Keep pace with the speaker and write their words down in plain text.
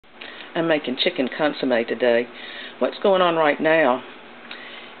I'm making chicken consomme today. What's going on right now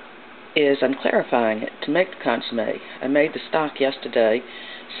is I'm clarifying it to make the consomme. I made the stock yesterday,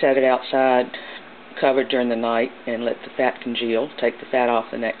 set it outside, covered during the night, and let the fat congeal. Take the fat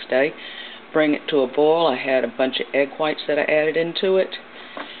off the next day. Bring it to a boil. I had a bunch of egg whites that I added into it.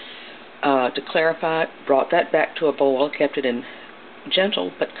 To clarify it, brought that back to a boil, kept it in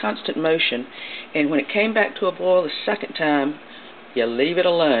gentle but constant motion, and when it came back to a boil the second time, you leave it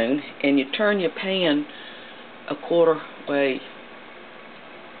alone and you turn your pan a quarter way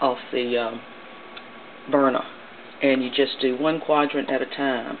off the burner, and you just do one quadrant at a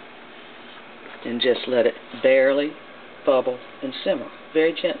time and just let it barely bubble and simmer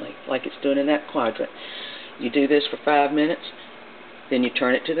very gently like it's doing in that quadrant. You do this for 5 minutes, then you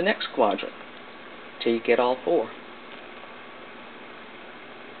turn it to the next quadrant till you get all 4.